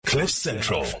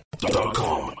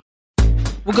CliffCentral.com.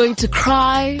 We're going to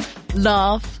cry,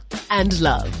 laugh, and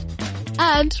love.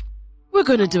 And we're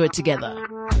going to do it together.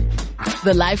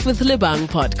 The Life with Lebang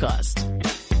podcast.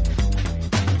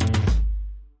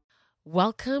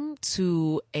 Welcome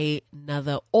to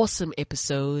another awesome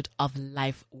episode of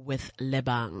Life with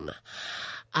Lebang.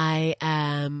 I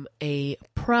am a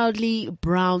proudly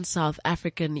brown South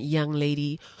African young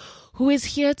lady who is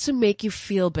here to make you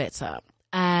feel better.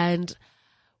 And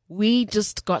we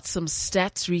just got some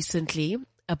stats recently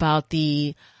about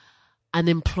the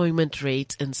unemployment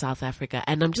rate in South Africa.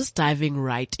 And I'm just diving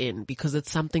right in because it's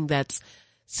something that's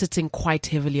sitting quite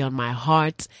heavily on my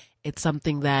heart. It's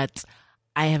something that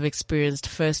I have experienced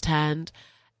firsthand,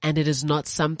 and it is not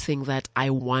something that I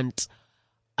want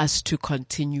us to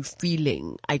continue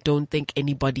feeling. I don't think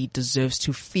anybody deserves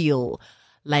to feel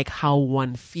like how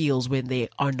one feels when they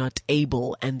are not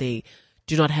able and they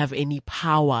do not have any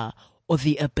power or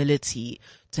the ability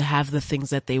to have the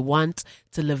things that they want,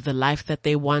 to live the life that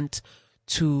they want,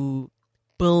 to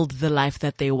build the life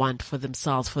that they want for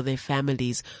themselves, for their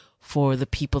families, for the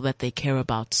people that they care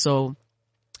about. So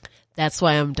that's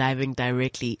why I'm diving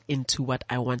directly into what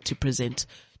I want to present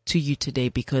to you today,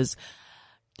 because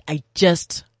I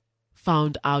just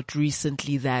found out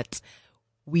recently that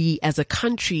we as a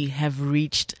country have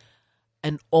reached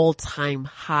an all-time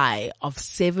high of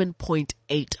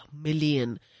 7.8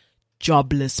 million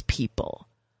jobless people.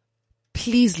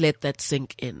 Please let that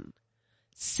sink in.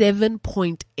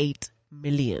 7.8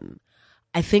 million.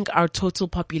 I think our total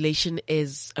population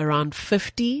is around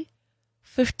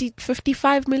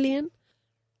 55 million.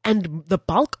 And the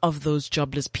bulk of those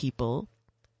jobless people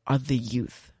are the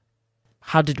youth.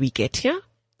 How did we get here?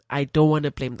 I don't want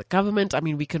to blame the government. I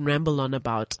mean, we can ramble on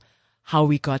about how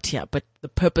we got here, but the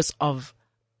purpose of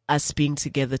us being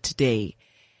together today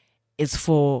is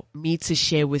for me to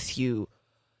share with you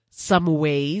some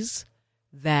ways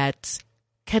that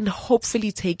can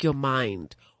hopefully take your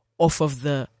mind off of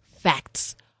the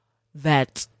facts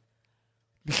that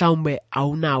mhlawumbe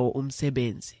awunawo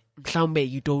umsebenzi. Mhlawumbe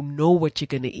you don't know what you're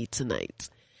going to eat tonight.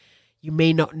 You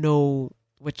may not know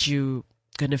what you're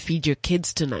going to feed your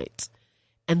kids tonight.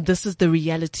 And this is the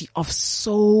reality of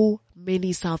so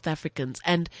many South Africans.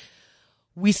 And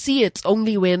we see it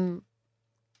only when,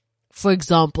 for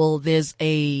example, there's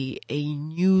a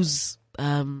news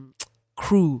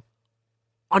crew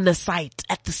on a site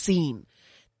at the scene.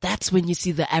 That's when you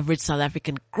see the average South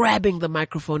African grabbing the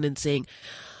microphone and saying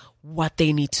what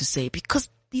they need to say, because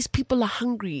these people are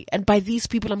hungry. And by these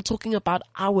people, I'm talking about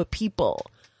our people.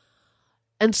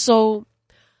 And so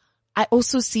I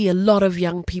also see a lot of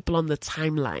young people on the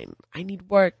timeline. I need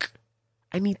work.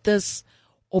 I need this.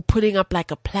 Or putting up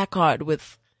like a placard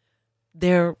with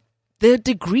their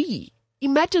degree.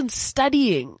 Imagine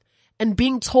studying and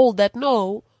being told that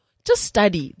no, just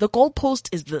study. The goalpost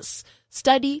is this.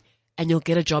 Study and you'll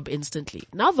get a job instantly.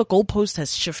 Now the goalpost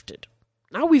has shifted.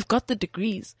 Now we've got the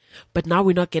degrees, but now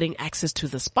we're not getting access to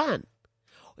the span.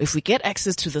 If we get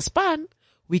access to the span,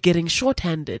 we're getting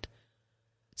shorthanded.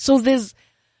 So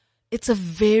it's a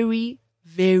very,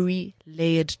 very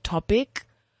layered topic,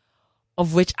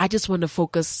 of which I just want to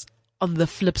focus on the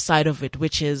flip side of it,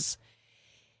 which is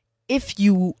if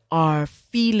you are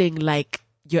feeling like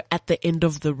you're at the end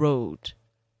of the road,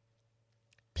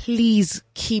 please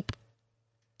keep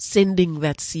sending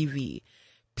that CV.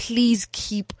 Please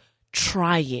keep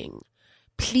trying.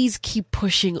 Please keep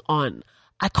pushing on.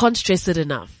 I can't stress it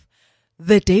enough.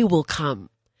 The day will come.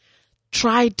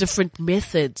 Try different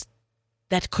methods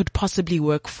that could possibly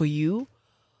work for you.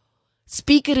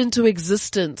 Speak it into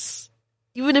existence.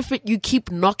 Even if you keep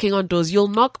knocking on doors, you'll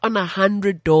knock on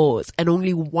 100 doors and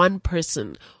only one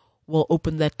person will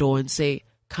open that door and say,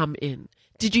 come in.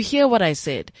 Did you hear what I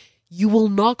said? You will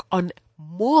knock on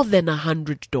more than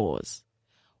 100 doors.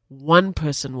 One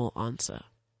person will answer.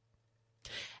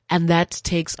 And that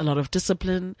takes a lot of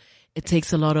discipline. It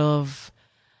takes a lot of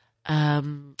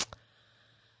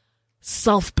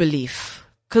self-belief.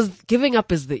 Because giving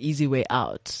up is the easy way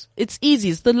out. It's easy.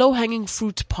 It's the low-hanging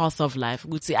fruit path of life.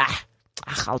 We'd say,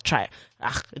 I'll try.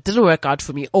 It didn't work out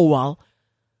for me. Oh, well.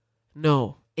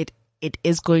 No, it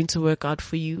is going to work out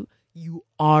for you. You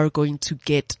are going to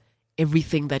get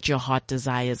everything that your heart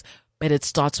desires, but it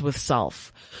starts with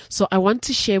self. So I want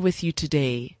to share with you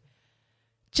today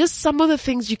just some of the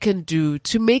things you can do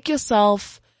to make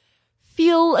yourself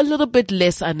feel a little bit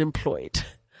less unemployed.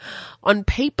 On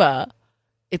paper,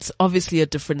 it's obviously a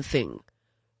different thing,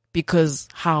 because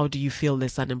how do you feel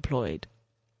less unemployed?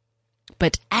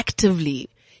 But actively,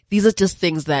 these are just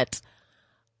things that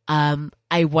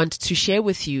I want to share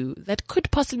with you that could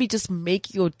possibly just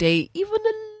make your day even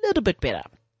a little bit better.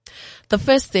 The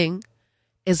first thing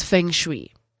is Feng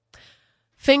Shui.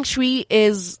 Feng Shui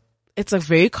it's a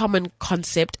very common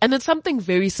concept, and it's something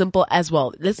very simple as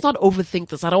well. Let's not overthink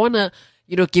this. I don't want to,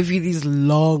 give you these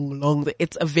long,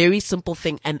 it's a very simple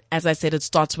thing. And as I said, it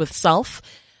starts with self.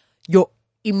 Your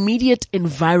immediate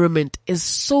environment is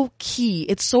so key.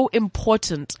 It's so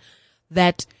important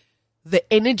that the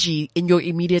energy in your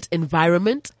immediate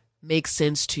environment makes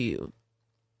sense to you.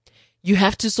 You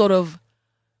have to sort of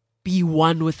be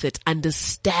one with it,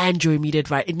 understand your immediate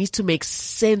environment. It needs to make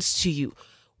sense to you.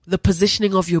 The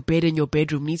positioning of your bed in your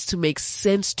bedroom needs to make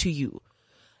sense to you.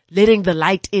 Letting the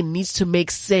light in needs to make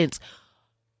sense.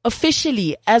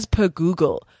 Officially, as per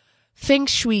Google, Feng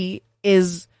Shui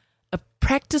is a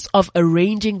practice of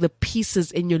arranging the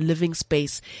pieces in your living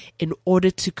space in order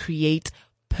to create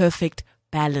perfect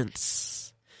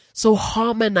balance. So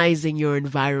harmonizing your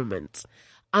environment.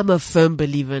 I'm a firm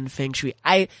believer in Feng Shui.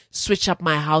 I switch up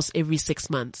my house every 6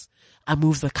 months. I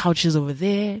move the couches over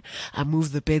there. I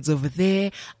move the beds over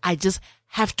there. I just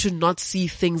have to not see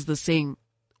things the same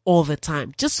all the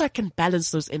time, just so I can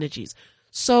balance those energies.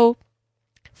 So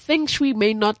Feng Shui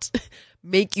may not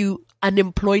make you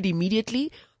unemployed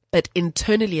immediately, but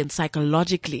internally and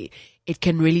psychologically, it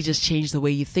can really just change the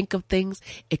way you think of things.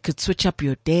 It could switch up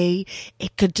your day.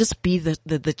 It could just be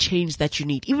the change that you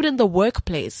need. Even in the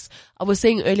workplace, I was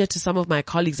saying earlier to some of my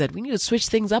colleagues that we need to switch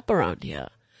things up around here.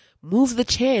 Move the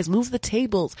chairs, move the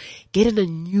tables, get in a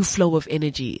new flow of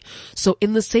energy. So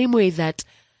in the same way that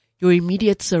your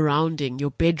immediate surrounding,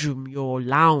 your bedroom, your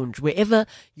lounge, wherever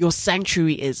your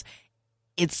sanctuary is,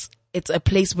 it's a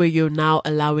place where you're now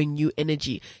allowing new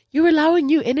energy. You're allowing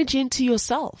new energy into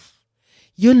yourself.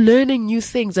 You're learning new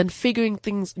things and figuring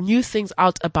new things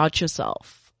out about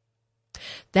yourself.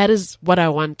 That is what I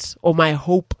want, or my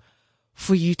hope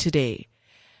for you today.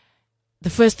 The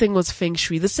first thing was Feng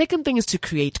Shui. The second thing is to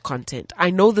create content.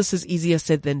 I know this is easier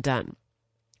said than done,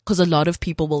 because a lot of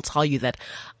people will tell you that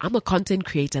I'm a content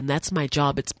creator and that's my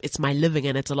job. It's my living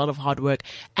and it's a lot of hard work.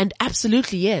 And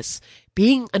absolutely, yes,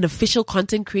 being an official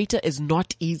content creator is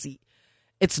not easy.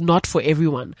 It's not for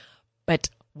everyone. But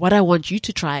what I want you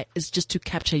to try is just to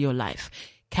capture your life.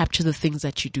 Capture the things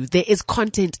that you do. There is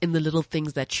content in the little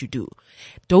things that you do.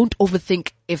 Don't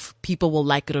overthink if people will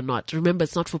like it or not. Remember,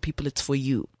 it's not for people, it's for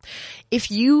you.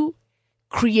 If you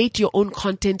create your own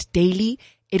content daily,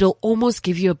 it'll almost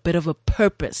give you a bit of a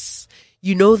purpose.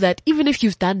 You know that even if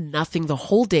you've done nothing the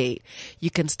whole day,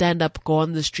 you can stand up, go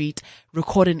on the street,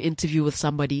 record an interview with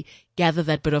somebody, gather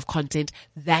that bit of content.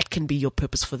 That can be your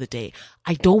purpose for the day.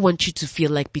 I don't want you to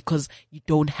feel like because you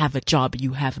don't have a job,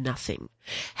 you have nothing.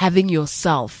 Having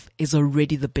yourself is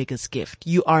already the biggest gift.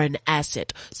 You are an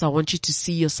asset. So I want you to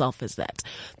see yourself as that.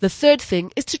 The third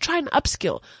thing is to try and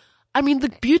upskill. I mean,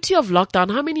 the beauty of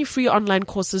lockdown, how many free online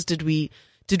courses did we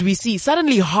see?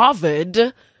 Suddenly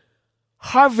Harvard,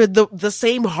 the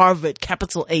same Harvard,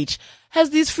 capital H,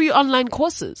 has these free online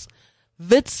courses.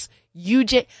 Wits,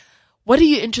 UJ, what are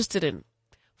you interested in?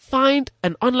 Find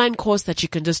an online course that you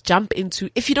can just jump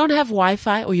into. If you don't have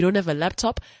Wi-Fi or you don't have a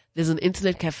laptop, there's an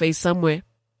internet cafe somewhere.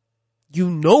 You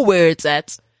know where it's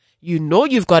at. You know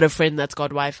you've got a friend that's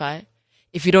got Wi-Fi.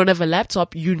 If you don't have a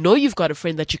laptop, you know you've got a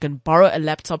friend that you can borrow a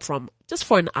laptop from just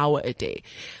for an hour a day.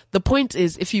 The point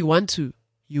is, if you want to,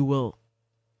 you will.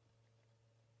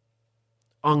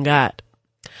 On God.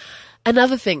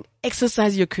 Another thing,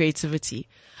 exercise your creativity.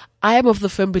 I am of the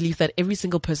firm belief that every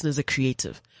single person is a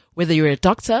creative. Whether you're a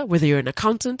doctor, whether you're an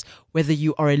accountant, whether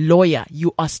you are a lawyer,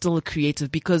 you are still a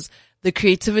creative, because the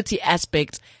creativity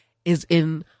aspect is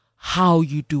in how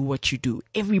you do what you do.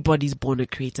 Everybody's born a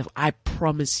creative. I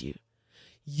promise you.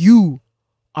 You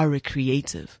are a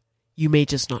creative. You may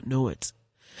just not know it.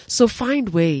 So find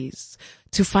ways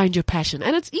to find your passion.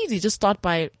 And it's easy. Just start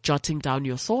by jotting down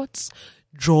your thoughts,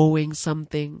 drawing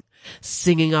something,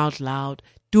 singing out loud,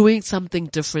 doing something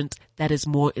different that is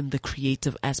more in the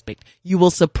creative aspect. You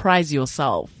will surprise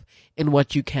yourself in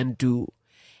what you can do.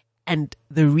 And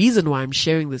the reason why I'm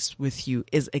sharing this with you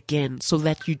is, again, so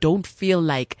that you don't feel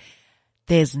like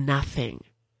there's nothing.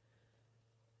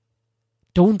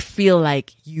 Don't feel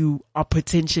like you are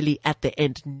potentially at the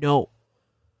end. No.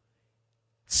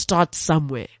 Start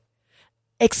somewhere.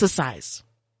 Exercise.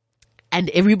 And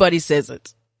everybody says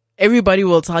it. Everybody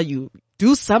will tell you,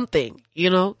 do something,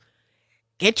 get in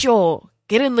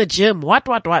the gym.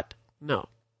 What? No.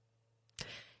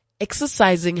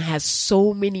 Exercising has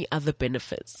so many other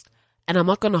benefits. And I'm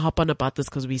not going to hop on about this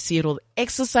because we see it all.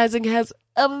 Exercising has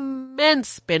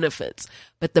immense benefits.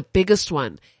 But the biggest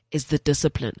one is the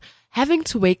discipline. Having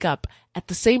to wake up at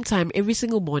the same time every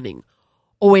single morning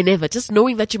or whenever, just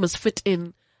knowing that you must fit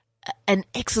in an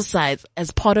exercise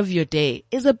as part of your day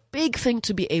is a big thing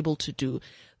to be able to do.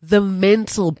 The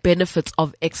mental benefits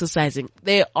of exercising,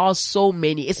 there are so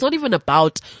many. It's not even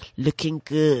about looking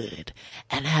good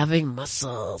and having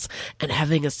muscles and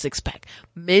having a six pack.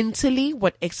 Mentally,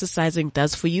 what exercising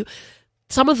does for you,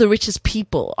 some of the richest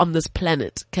people on this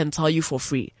planet can tell you for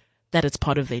free that it's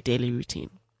part of their daily routine.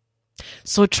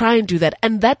 So try and do that.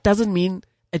 And that doesn't mean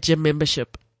a gym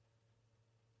membership.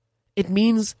 It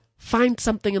means find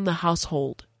something in the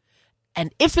household.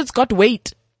 And if it's got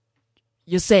weight,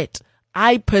 you're set.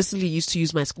 I personally used to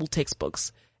use my school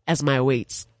textbooks as my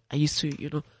weights. I used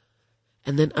to,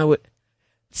 and then I would.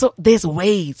 So there's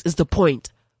ways is the point.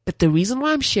 But the reason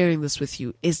why I'm sharing this with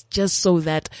you is just so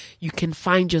that you can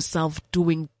find yourself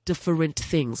doing different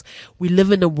things. We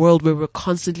live in a world where we're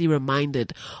constantly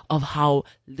reminded of how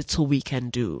little we can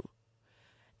do.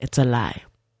 It's a lie.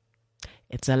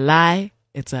 It's a lie.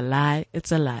 It's a lie.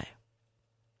 It's a lie.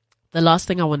 The last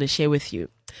thing I want to share with you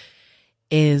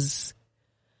is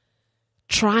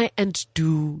try and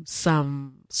do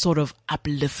some sort of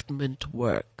upliftment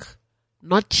work.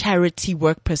 Not charity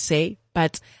work per se,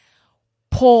 but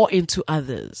pour into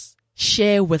others.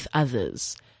 Share with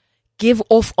others. Give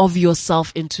off of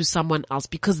yourself into someone else,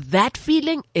 because that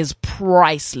feeling is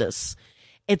priceless.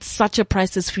 It's such a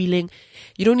priceless feeling.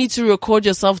 You don't need to record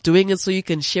yourself doing it so you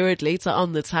can share it later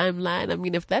on the timeline. I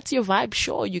mean, if that's your vibe,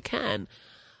 sure, you can.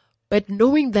 But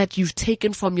knowing that you've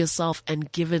taken from yourself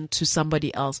and given to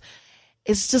somebody else,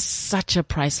 it's just such a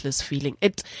priceless feeling.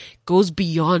 It goes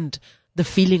beyond the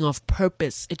feeling of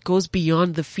purpose. It goes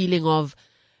beyond the feeling of,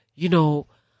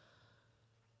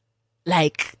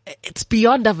 like, it's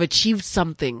beyond I've achieved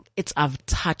something. It's I've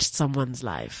touched someone's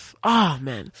life. Oh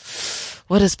man,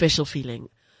 what a special feeling.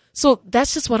 So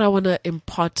that's just what I want to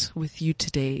impart with you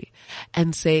today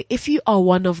and say, if you are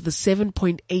one of the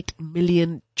 7.8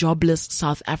 million jobless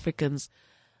South Africans,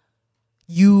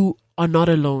 you are not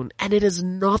alone, and it is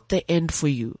not the end for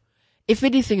you. If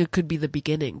anything, it could be the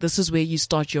beginning. This is where you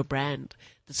start your brand.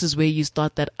 This is where you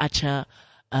start that Acha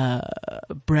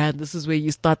brand. This is where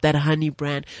you start that honey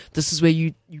brand. This is where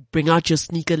you bring out your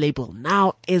sneaker label.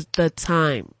 Now is the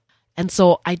time. And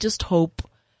so I just hope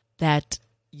that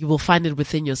you will find it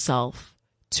within yourself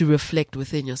to reflect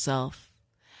within yourself,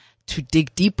 to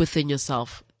dig deep within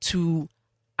yourself, to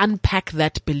unpack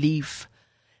that belief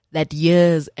that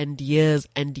years and years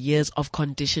and years of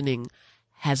conditioning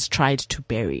has tried to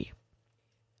bury.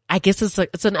 I guess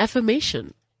it's an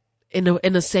affirmation in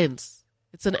a sense.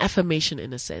 It's an affirmation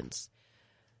in a sense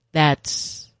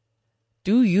that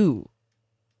do you.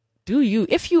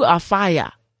 If you are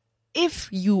fire,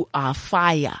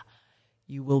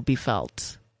 you will be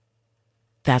felt.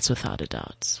 That's without a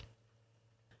doubt.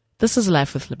 This is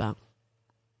Life with Lebang.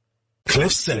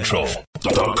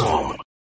 CliffCentral.com